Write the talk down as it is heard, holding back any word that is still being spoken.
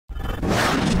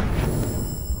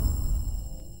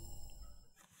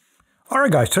All right,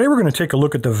 guys, today we're going to take a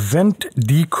look at the Wendt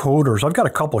decoders. I've got a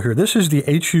couple here. This is the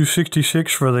HU66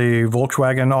 for the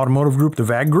Volkswagen Automotive Group, the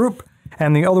VAG group,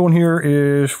 and the other one here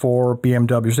is for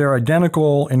BMWs. They're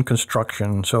identical in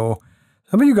construction. So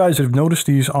some of you guys have noticed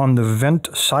these on the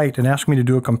Wendt site and asked me to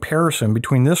do a comparison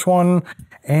between this one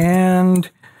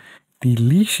and the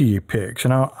Lishi picks.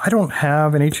 Now, I don't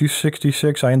have an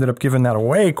HU66. I ended up giving that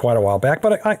away quite a while back,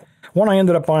 but one I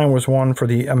ended up buying was one for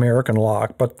the American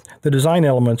lock, but the design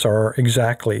elements are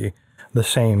exactly the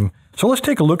same. So let's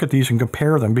take a look at these and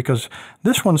compare them, because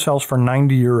this one sells for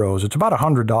 90 euros. It's about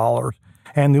 $100.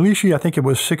 And the Lishi, I think it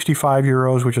was 65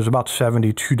 euros, which is about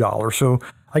 $72. So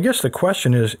I guess the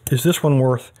question is this one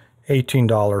worth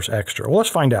 $18 extra? Well, let's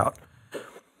find out.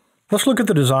 Let's look at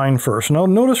the design first. Now,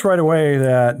 notice right away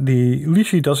that the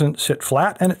Lishi doesn't sit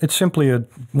flat, and it's simply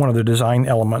one of the design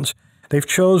elements. They've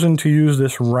chosen to use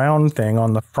this round thing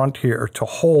on the front here to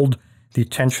hold the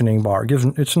tensioning bar.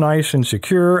 It's nice and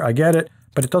secure, I get it,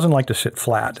 but it doesn't like to sit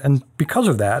flat. And because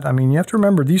of that, I mean, you have to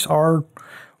remember these are,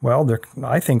 well,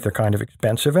 I think they're kind of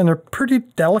expensive, and they're pretty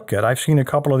delicate. I've seen a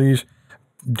couple of these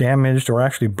damaged or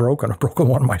actually broken. I've broken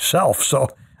one myself, so,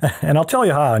 and I'll tell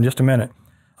you how in just a minute.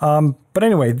 But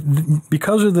anyway,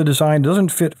 because of the design, it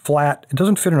doesn't fit flat. It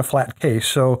doesn't fit in a flat case,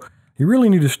 so you really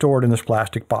need to store it in this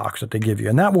plastic box that they give you,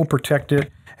 and that will protect it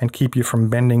and keep you from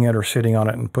bending it or sitting on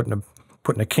it and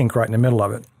putting a kink right in the middle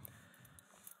of it.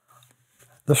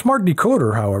 The Smart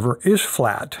Decoder, however, is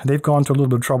flat. They've gone to a little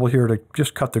bit of trouble here to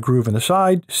just cut the groove in the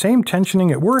side. Same tensioning,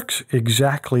 it works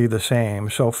exactly the same.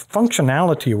 So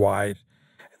functionality-wise,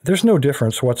 there's no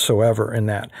difference whatsoever in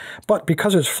that. But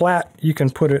because it's flat, you can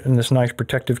put it in this nice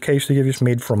protective case they give you. It's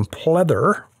made from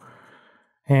pleather,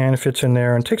 and it fits in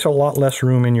there and takes a lot less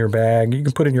room in your bag. You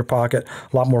can put it in your pocket,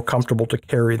 a lot more comfortable to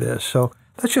carry this. So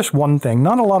that's just one thing.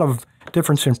 Not a lot of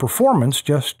difference in performance,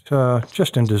 just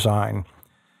in design.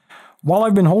 While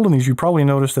I've been holding these, you probably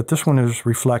noticed that this one is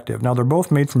reflective. Now, they're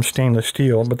both made from stainless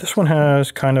steel, but this one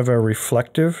has kind of a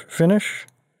reflective finish.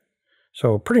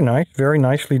 So pretty nice, very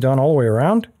nicely done all the way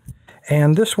around.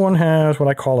 And this one has what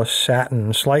I call a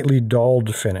satin, slightly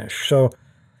dulled finish. So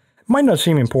it might not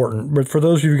seem important, but for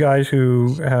those of you guys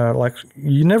who,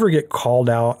 you never get called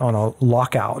out on a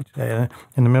lockout in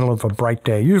the middle of a bright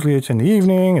day. Usually it's in the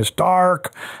evening, it's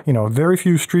dark, very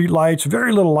few street lights,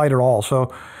 very little light at all.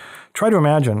 So try to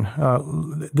imagine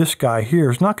this guy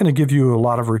here is not going to give you a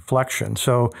lot of reflection.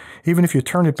 So even if you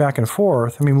turn it back and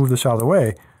forth, let me move this out of the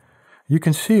way, you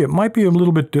can see it might be a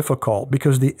little bit difficult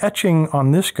because the etching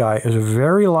on this guy is a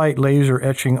very light laser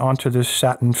etching onto this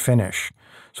satin finish.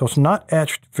 So it's not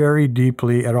etched very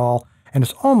deeply at all, and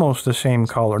it's almost the same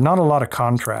color, not a lot of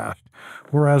contrast.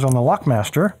 Whereas on the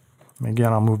Lockmaster,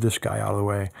 again, I'll move this guy out of the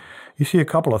way, you see a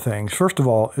couple of things. First of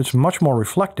all, it's much more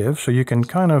reflective, so you can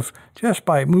kind of, just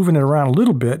by moving it around a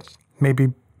little bit,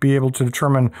 maybe be able to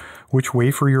determine which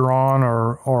wafer you're on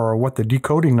or what the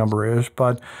decoding number is.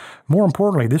 But more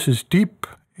importantly, this is deep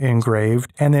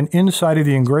engraved, and then inside of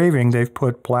the engraving, they've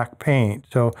put black paint.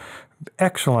 So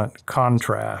excellent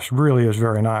contrast, really is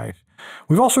very nice.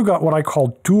 We've also got what I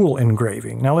call dual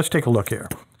engraving. Now let's take a look here.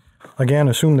 Again,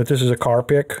 assume that this is a car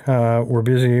pick. We're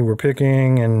busy, we're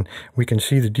picking, and we can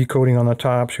see the decoding on the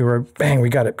top. So bang, we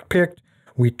got it picked.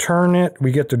 We turn it,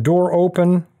 we get the door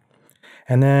open,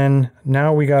 and then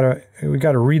now we gotta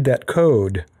read that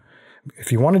code.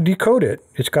 If you want to decode it,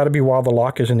 it's got to be while the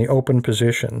lock is in the open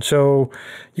position. So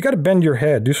you got to bend your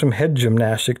head, do some head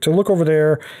gymnastics to look over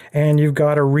there, and you've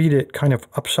got to read it kind of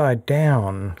upside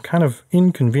down, kind of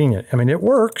inconvenient. I mean, it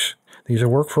works. These have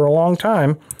worked for a long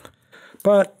time,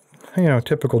 but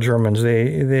typical Germans,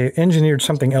 they engineered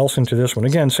something else into this one.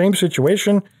 Again, same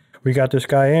situation. We got this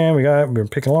guy in, we're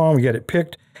picking along, we get it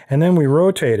picked, and then we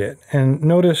rotate it. And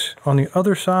notice on the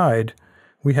other side,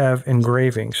 we have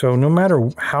engraving. So no matter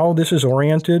how this is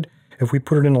oriented, if we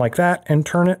put it in like that and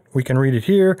turn it, we can read it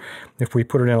here. If we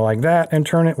put it in like that and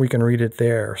turn it, we can read it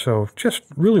there. So just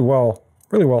really well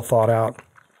thought out.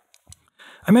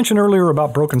 I mentioned earlier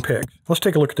about broken picks. Let's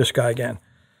take a look at this guy again.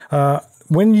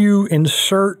 When you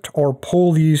insert or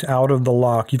pull these out of the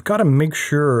lock, you've got to make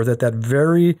sure that that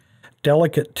very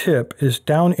delicate tip is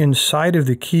down inside of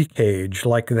the key cage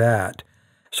like that.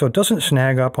 So it doesn't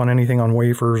snag up on anything on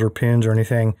wafers or pins or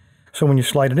anything. So when you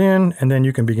slide it in, and then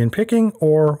you can begin picking,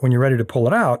 or when you're ready to pull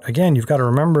it out, again, you've got to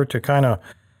remember to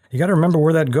you got to remember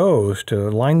where that goes, to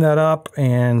line that up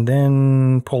and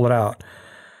then pull it out.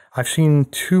 I've seen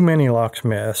too many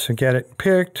locksmiths get it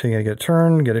picked, you gotta get it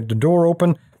turned, get the door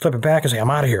open, flip it back and say, I'm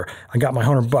out of here. I got my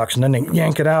 $100. And then they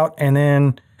yank it out, and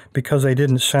then because they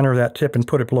didn't center that tip and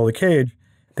put it below the cage,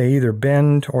 they either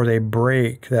bend or they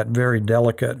break that very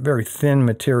delicate, very thin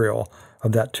material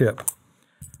of that tip.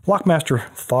 Lockmaster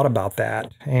thought about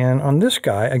that. And on this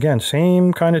guy, again,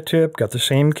 same kind of tip, got the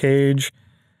same cage,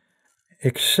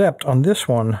 except on this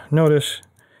one, notice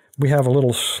we have a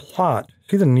little slot.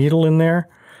 See the needle in there?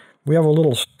 We have a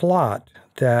little slot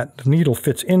that the needle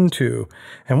fits into.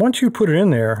 And once you put it in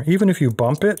there, even if you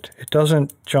bump it, it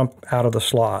doesn't jump out of the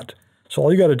slot. So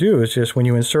all you got to do is just when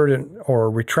you insert it or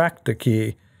retract the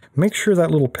key, make sure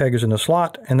that little peg is in the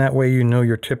slot, and that way you know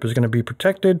your tip is going to be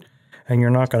protected and you're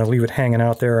not going to leave it hanging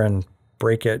out there and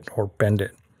break it or bend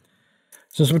it.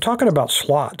 Since we're talking about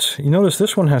slots, you notice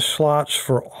this one has slots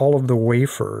for all of the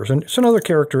wafers, and it's another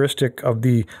characteristic of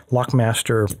the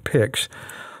Lockmaster picks.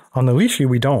 On the Lychee,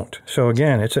 we don't. So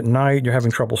again, it's at night, you're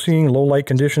having trouble seeing, low light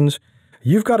conditions.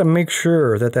 You've got to make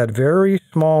sure that that very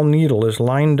small needle is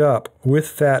lined up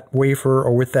with that wafer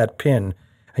or with that pin.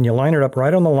 And you line it up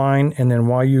right on the line, and then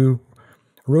while you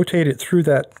rotate it through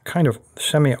that kind of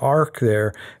semi-arc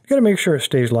there, you got to make sure it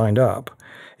stays lined up.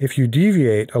 If you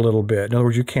deviate a little bit, in other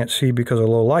words, you can't see because of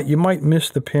low light, you might miss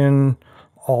the pin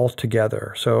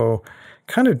altogether. So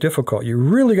kind of difficult. You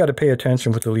really got to pay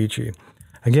attention with the Lychee.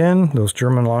 Again, those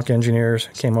German lock engineers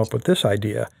came up with this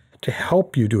idea to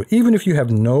help you do it. Even if you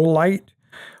have no light,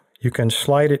 you can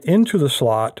slide it into the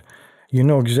slot. You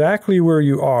know exactly where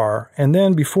you are. And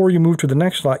then before you move to the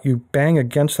next slot, you bang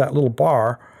against that little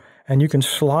bar, and you can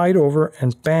slide over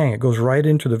and bang. It goes right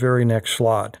into the very next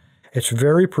slot. It's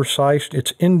very precise.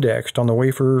 It's indexed on the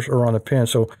wafers or on the pin.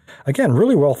 So again,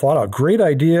 really well thought out. Great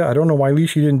idea. I don't know why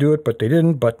Lychee didn't do it, but they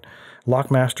didn't. But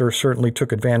Lockmaster certainly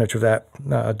took advantage of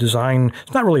that design.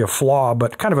 It's not really a flaw,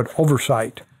 but kind of an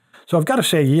oversight. So I've got to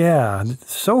say, yeah,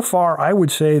 so far I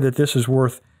would say that this is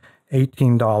worth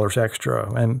 $18 extra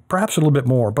and perhaps a little bit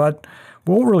more, but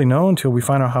we won't really know until we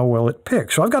find out how well it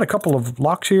picks. So I've got a couple of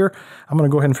locks here. I'm going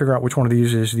to go ahead and figure out which one of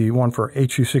these is the one for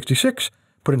HU66.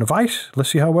 Put it in a vise. Let's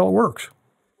see how well it works.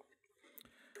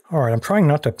 All right, I'm trying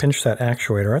not to pinch that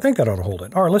actuator. I think that ought to hold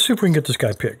it. All right, let's see if we can get this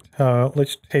guy picked.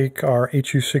 Let's take our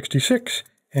HU66,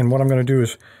 and what I'm going to do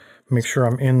is make sure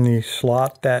I'm in the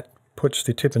slot that puts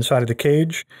the tip inside of the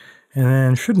cage, and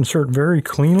then should insert very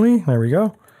cleanly. There we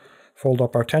go. Fold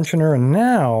up our tensioner, and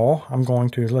now I'm going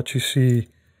to let you see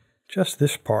just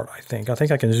this part, I think. I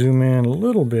think I can zoom in a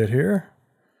little bit here,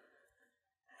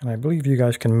 and I believe you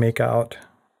guys can make out.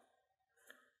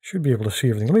 Should be able to see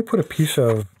everything. Let me put a piece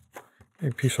of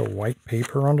white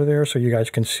paper under there so you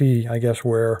guys can see, I guess,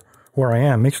 where I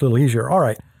am. Makes it a little easier. All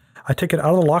right. I take it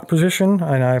out of the lock position,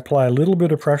 and I apply a little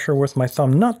bit of pressure with my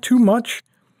thumb. Not too much.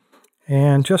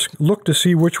 And just look to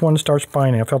see which one starts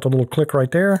binding. I felt a little click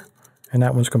right there, and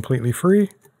that one's completely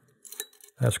free.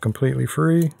 That's completely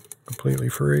free. Completely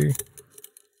free.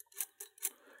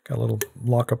 Got a little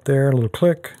lock up there, a little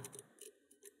click.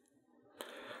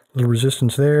 A little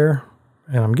resistance there.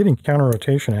 And I'm getting counter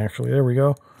rotation, actually. There we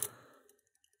go.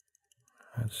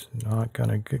 That's not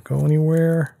going to go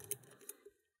anywhere.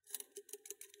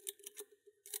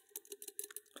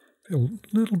 A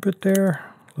little bit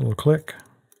there. A little click.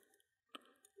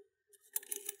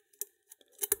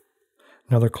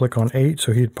 Another click on 8,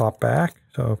 so he'd pop back.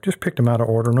 So just picked him out of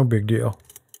order, no big deal.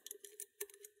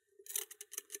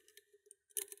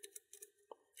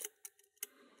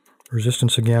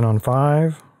 Resistance again on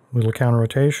 5. Little counter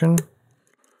rotation.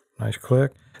 Nice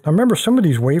click. Now remember, some of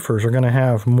these wafers are going to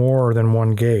have more than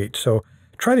one gate, so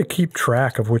try to keep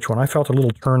track of which one. I felt a little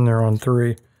turn there on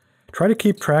 3. Try to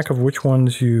keep track of which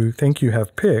ones you think you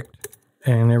have picked,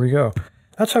 and there we go.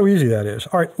 That's how easy that is.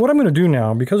 All right, what I'm going to do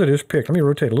now, because it is picked, let me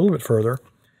rotate a little bit further.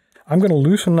 I'm going to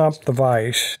loosen up the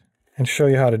vise and show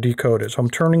you how to decode it. So I'm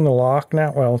turning the lock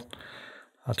now. Well,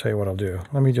 I'll tell you what I'll do.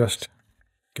 Let me just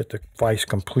get the vise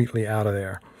completely out of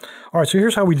there. All right, so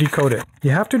here's how we decode it.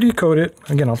 You have to decode it.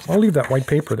 Again, I'll leave that white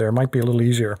paper there. It might be a little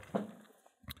easier.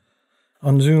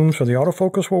 Unzoom so the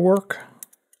autofocus will work.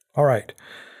 All right.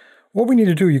 What we need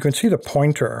to do, you can see the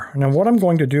pointer. Now what I'm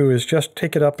going to do is just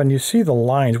take it up, and you see the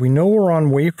lines. We know we're on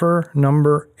wafer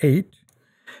number 8.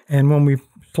 And when we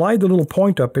slide the little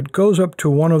point up, it goes up to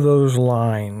one of those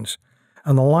lines.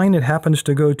 And the line it happens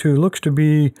to go to looks to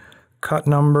be cut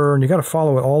number, and you got to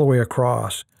follow it all the way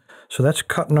across. So that's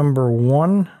cut number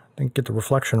 1. I think get the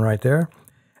reflection right there.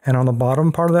 And on the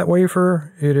bottom part of that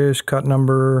wafer, it is cut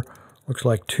number, looks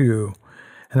like 2.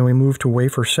 And then we move to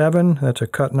wafer 7. That's a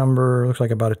cut number, looks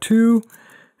like about a 2.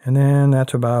 And then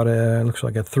that's about a, looks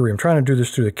like a 3. I'm trying to do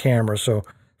this through the camera, so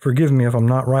forgive me if I'm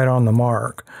not right on the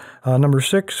mark. Number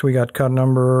 6, we got cut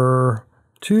number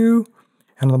 2.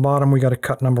 And on the bottom, we got a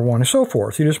cut number 1, and so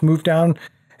forth. You just move down,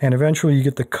 and eventually you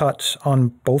get the cuts on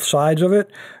both sides of it.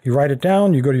 You write it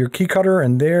down, you go to your key cutter,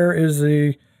 and there is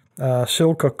the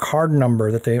Silca card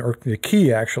number that they, or the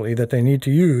key actually, that they need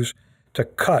to use to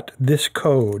cut this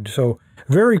code. So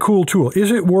very cool tool.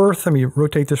 Is it worth, let me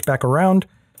rotate this back around,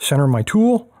 center my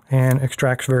tool, and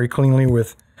extracts very cleanly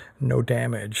with no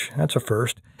damage. That's a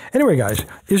first. Anyway, guys,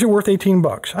 is it worth 18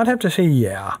 bucks? I'd have to say,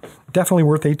 yeah, definitely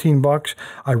worth 18 bucks.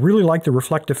 I really like the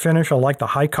reflective finish. I like the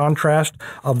high contrast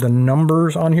of the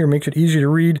numbers on here. Makes it easy to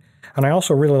read. And I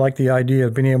also really like the idea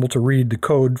of being able to read the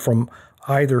code from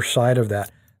either side of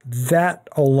that. That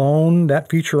alone, that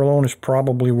feature alone is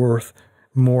probably worth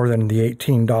more than the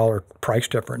 $18 price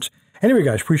difference. Anyway,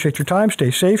 guys, appreciate your time.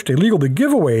 Stay safe, stay legal. The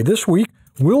giveaway this week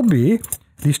will be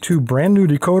these two brand new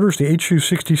decoders, the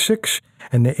HU66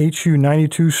 and the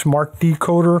HU92 Smart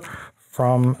Decoder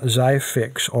from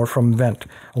Zyfix or from Wendt,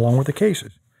 along with the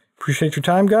cases. Appreciate your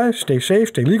time, guys. Stay safe,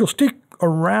 stay legal. Stick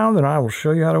around, and I will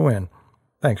show you how to win.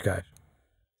 Thanks, guys.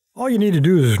 All you need to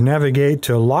do is navigate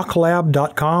to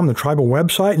locklab.com, the tribal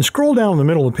website, and scroll down in the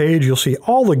middle of the page. You'll see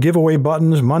all the giveaway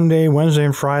buttons, Monday, Wednesday,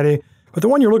 and Friday. But the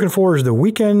one you're looking for is the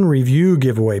Weekend Review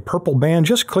giveaway, purple band.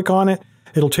 Just click on it.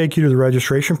 It'll take you to the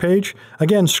registration page.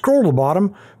 Again, scroll to the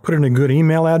bottom, put in a good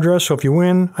email address, so if you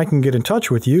win, I can get in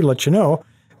touch with you, let you know.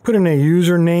 Put in a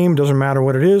username, doesn't matter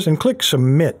what it is, and click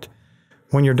Submit.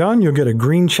 When you're done, you'll get a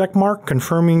green check mark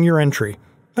confirming your entry.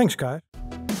 Thanks, guys.